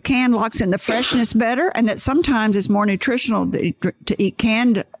sometimes that the can locks in the freshness better, and that sometimes it's more nutritional to eat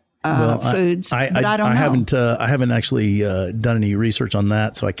canned foods. But I don't know. I haven't actually done any research on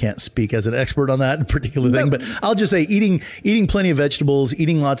that, so I can't speak as an expert on that particular thing. But I'll just say eating plenty of vegetables,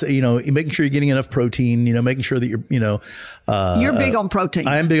 eating lots of, making sure you're getting enough protein, making sure that you're you're big on protein.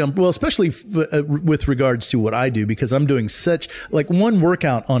 I am big on, especially with regards to what I do, because I'm doing one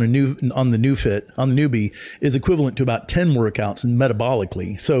workout on the NeuFit, on the newbie, is equivalent to about 10 workouts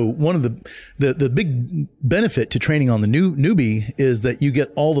metabolically. So one of the big benefit to training on the newbie is that you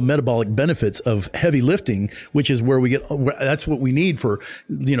get all the metabolic benefits of heavy lifting, which is that's what we need for,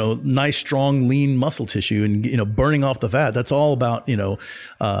 nice, strong, lean muscle tissue, and, burning off the fat. That's all about,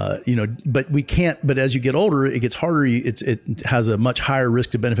 but we can't, but as you get older, it gets harder. It has a much higher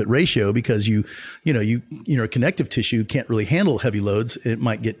risk to benefit ratio, because your connective tissue can't really handle heavy loads. It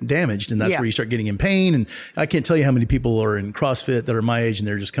might get damaged, and that's where you start getting in pain. And I can't tell you how many people are in CrossFit that are my age, and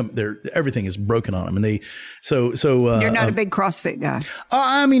everything is broken on them. And you're not a big CrossFit guy.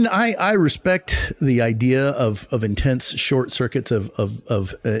 I mean, mean, I respect the idea of intense short circuits of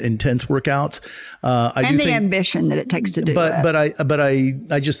intense workouts. And the ambition that it takes to do that. But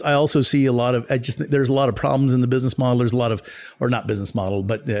I also see a lot of, there's a lot of problems in the business model. There's a lot of, or not business model,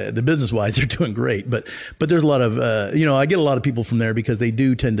 but the business wise, they're doing great. But there's a lot of, I get a lot of people from there because they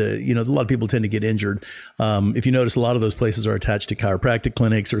do tend to, a lot of people tend to get injured. If you notice, a lot of those places are attached to chiropractic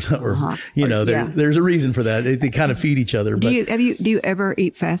clinics there's a reason for that. They kind of feed each other. Do you ever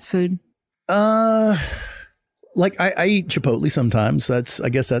eat fast food? Like I eat Chipotle sometimes. I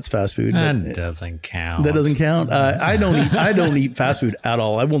guess that's fast food. That doesn't count. That doesn't count. I don't eat fast food at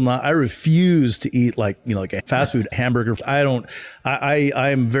all. I will not. I refuse to eat like a fast food hamburger. I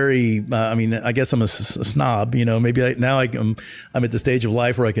am very. I guess I'm a snob. Maybe I'm at the stage of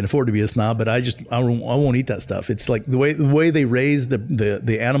life where I can afford to be a snob. But I won't eat that stuff. It's like the way they raise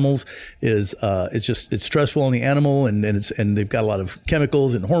the animals is it's stressful on the animal and they've got a lot of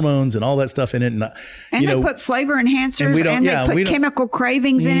chemicals and hormones and all that stuff in it. And they put flavor enhancers and they put chemical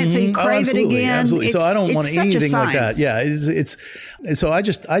cravings in it, so you crave it again. Absolutely. So I don't want to eat anything like that. Yeah, it's so I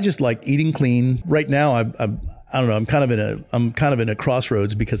just like eating clean. Right now, I don't know. I'm kind of in a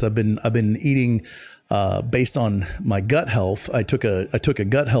crossroads because I've been eating. Based on my gut health, I took a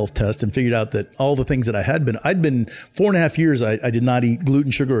gut health test and figured out that all the things that I'd been 4.5 years, I did not eat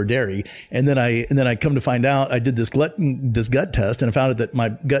gluten, sugar, or dairy. And then I come to find out I did this gut test and I found out that my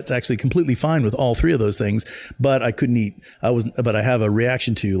gut's actually completely fine with all three of those things, but I couldn't eat. But I have a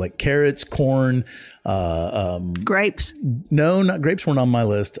reaction to like carrots, corn, grapes. No, not grapes weren't on my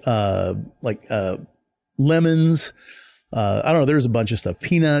list. Lemons. I don't know. There's a bunch of stuff.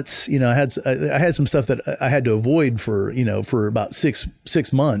 Peanuts. I had some stuff that I had to avoid for about six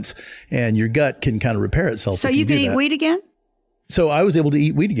months, and your gut can kind of repair itself. So you can eat wheat again? So I was able to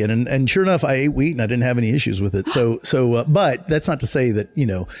eat wheat again, and sure enough, I ate wheat and I didn't have any issues with it. But that's not to say that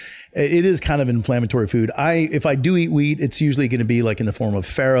it is kind of an inflammatory food. If I do eat wheat, it's usually going to be like in the form of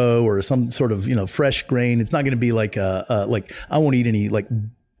farro or some sort of fresh grain. It's not going to be like I won't eat any like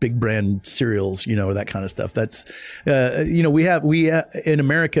big brand cereals, or that kind of stuff. That's, we in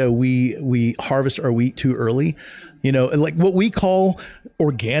America, we harvest our wheat too early, like what we call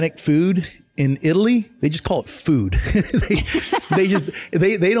organic food. In Italy, they just call it food.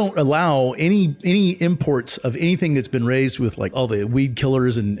 they don't allow any imports of anything that's been raised with like all the weed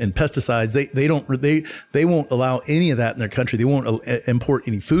killers and pesticides. They won't allow any of that in their country. They won't import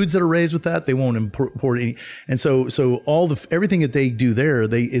any foods that are raised with that. They won't import any. And so everything that they do there,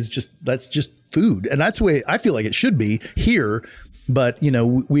 that's just food. And that's the way I feel like it should be here. But,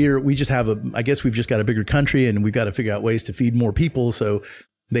 we just have I guess we've just got a bigger country and we've got to figure out ways to feed more people. So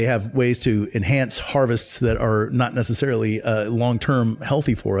they have ways to enhance harvests that are not necessarily long-term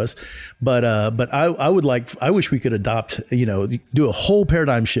healthy for us. But I wish we could adopt, do a whole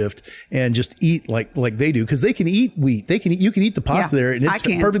paradigm shift and just eat like they do, because they can eat wheat. You can eat the pasta there and it's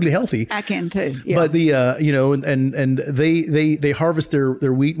perfectly healthy. I can too. Yeah. But and they harvest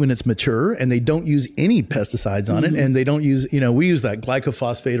their wheat when it's mature and they don't use any pesticides on it, and they don't use, we use that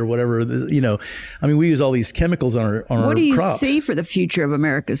glyphosate or whatever, we use all these chemicals on our crops. What do you see for the future of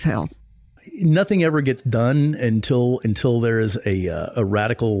America's health? Nothing ever gets done until there is a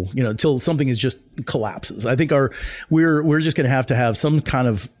radical, until something is just collapses. I think we're just going to have some kind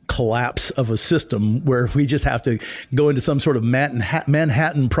of collapse of a system where we just have to go into some sort of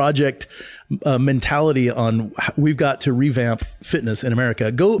Manhattan Project mentality on we've got to revamp fitness in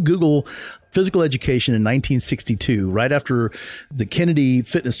America. Go Google physical education in 1962, right after the Kennedy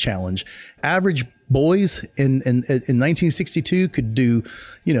Fitness Challenge. Average boys in 1962 could do,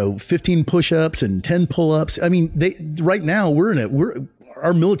 15 push-ups and 10 pull-ups. Right now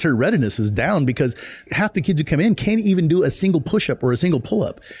our military readiness is down because half the kids who come in can't even do a single push-up or a single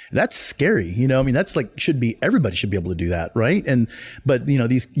pull-up. That's scary. That's like, everybody should be able to do that. Right. But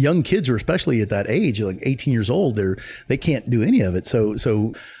these young kids are, especially at that age, like 18 years old, they can't do any of it.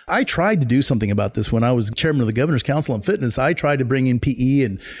 So I tried to do something about this when I was chairman of the Governor's Council on Fitness. I tried to bring in PE,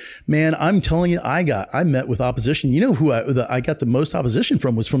 and man, I'm telling you, I met with opposition. Who I got the most opposition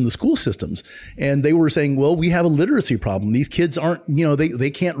from was from the school systems. And they were saying, well, we have a literacy problem. These kids aren't, they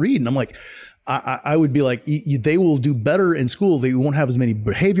can't read. And I'm like, I would be like, they will do better in school. They won't have as many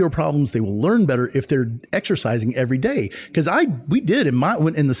behavioral problems. They will learn better if they're exercising every day. Because we did in the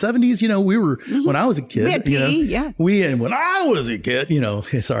 70s. We were when I was a kid. We had PE, when I was a kid.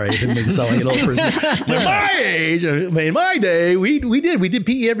 Sorry, I didn't make it sound like an old person. At my age, in my day, we did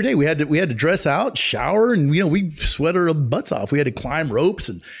PE every day. We had to dress out, shower, and we sweat our butts off. We had to climb ropes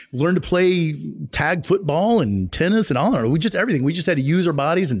and learn to play tag football and tennis and all that. We just everything. We just had to use our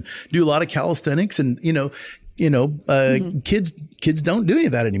bodies and do a lot of calisthenics. And kids don't do any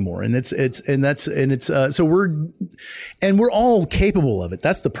of that anymore. And so we're all capable of it.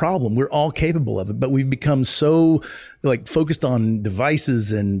 That's the problem. We're all capable of it, but we've become so like focused on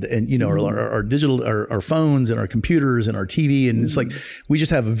devices and our digital, our phones and our computers and our TV. And it's like,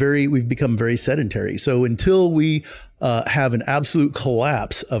 we've become very sedentary. So until we have an absolute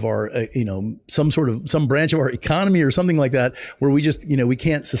collapse of our, some branch of our economy or something like that, where we just, we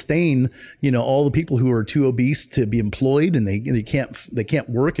can't sustain, all the people who are too obese to be employed and they can't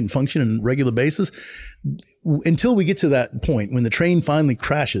work and function on a regular basis. Until we get to that point, when the train finally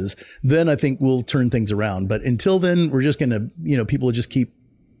crashes, then I think we'll turn things around. But until then, we're just going to, people will just keep,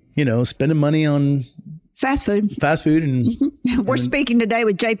 spending money on fast food. And we're speaking today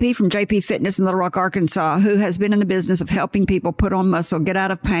with JP from JP Fitness in Little Rock, Arkansas, who has been in the business of helping people put on muscle, get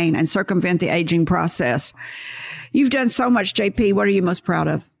out of pain, and circumvent the aging process. You've done so much, JP. What are you most proud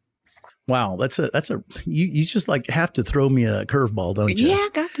of? Wow, you just like have to throw me a curveball, don't you? Yeah,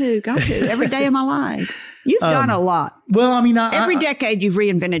 got to every day of my life. You've done a lot. Well, I mean, every decade you've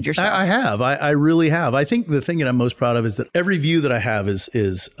reinvented yourself. I have. I really have. I think the thing that I'm most proud of is that every view that I have is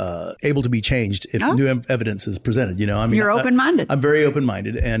able to be changed if new evidence is presented. You're open-minded. I'm very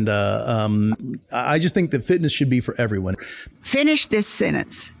open-minded, and I just think that fitness should be for everyone. Finish this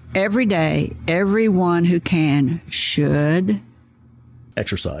sentence. Every day, everyone who can should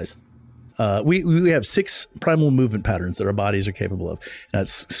exercise. We have 6 primal movement patterns that our bodies are capable of.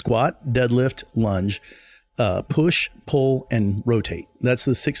 That's squat, deadlift, lunge, push, pull, and rotate. That's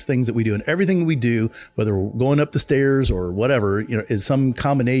the 6 things that we do. And everything we do, whether we're going up the stairs or whatever, is some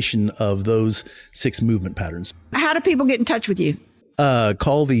combination of those 6 movement patterns. How do people get in touch with you?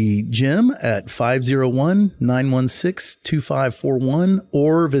 Call the gym at 501-916-2541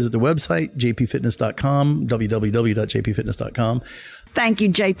 or visit the website, jpfitness.com, www.jpfitness.com. Thank you,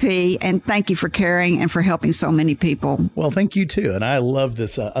 JP, and thank you for caring and for helping so many people. Well, thank you too. And I love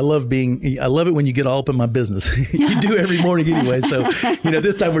this. I love it when you get all up in my business. You do every morning anyway. So,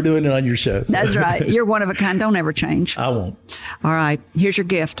 this time we're doing it on your show. So. That's right. You're one of a kind. Don't ever change. I won't. All right. Here's your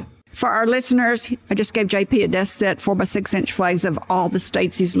gift. For our listeners, I just gave JP a desk set, 4x6-inch flags of all the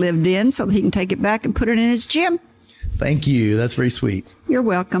states he's lived in so that he can take it back and put it in his gym. Thank you. That's very sweet. You're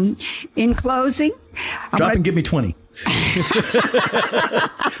welcome. In closing, drop and give me 20.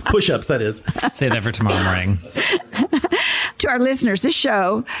 Push-ups, that is. Say that for tomorrow morning. To our listeners, this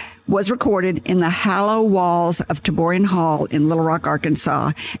show was recorded in the hallowed walls of Taborian Hall in Little Rock,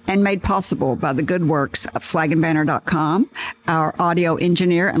 Arkansas, and made possible by the good works of flagandbanner.com, our audio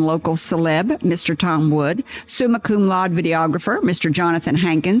engineer and local celeb, Mr. Tom Wood, summa cum laude videographer, Mr. Jonathan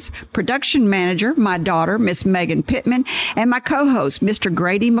Hankins, production manager, my daughter, Miss Megan Pittman, and my co-host, Mr.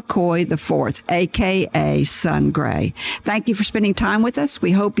 Grady McCoy IV, a.k.a. Son Gray. Thank you for spending time with us.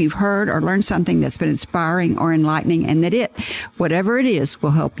 We hope you've heard or learned something that's been inspiring or enlightening, and that whatever it is,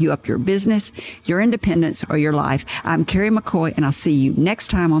 will help you up your business, your independence, or your life. I'm Kerry McCoy, and I'll see you next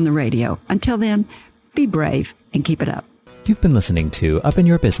time on the radio. Until then, be brave and keep it up. You've been listening to Up in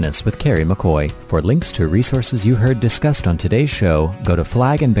Your Business with Kerry McCoy. For links to resources you heard discussed on today's show, go to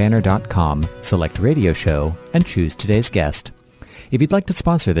flagandbanner.com, select radio show, and choose today's guest. If you'd like to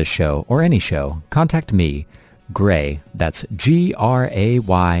sponsor this show or any show, contact me, Gray, that's Gray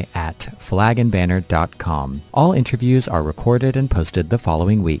at flagandbanner.com. All interviews are recorded and posted the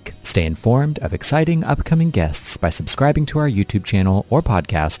following week. Stay informed of exciting upcoming guests by subscribing to our YouTube channel or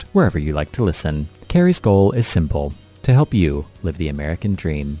podcast wherever you like to listen. Kerry's goal is simple: to help you live the American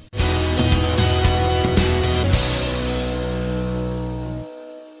dream.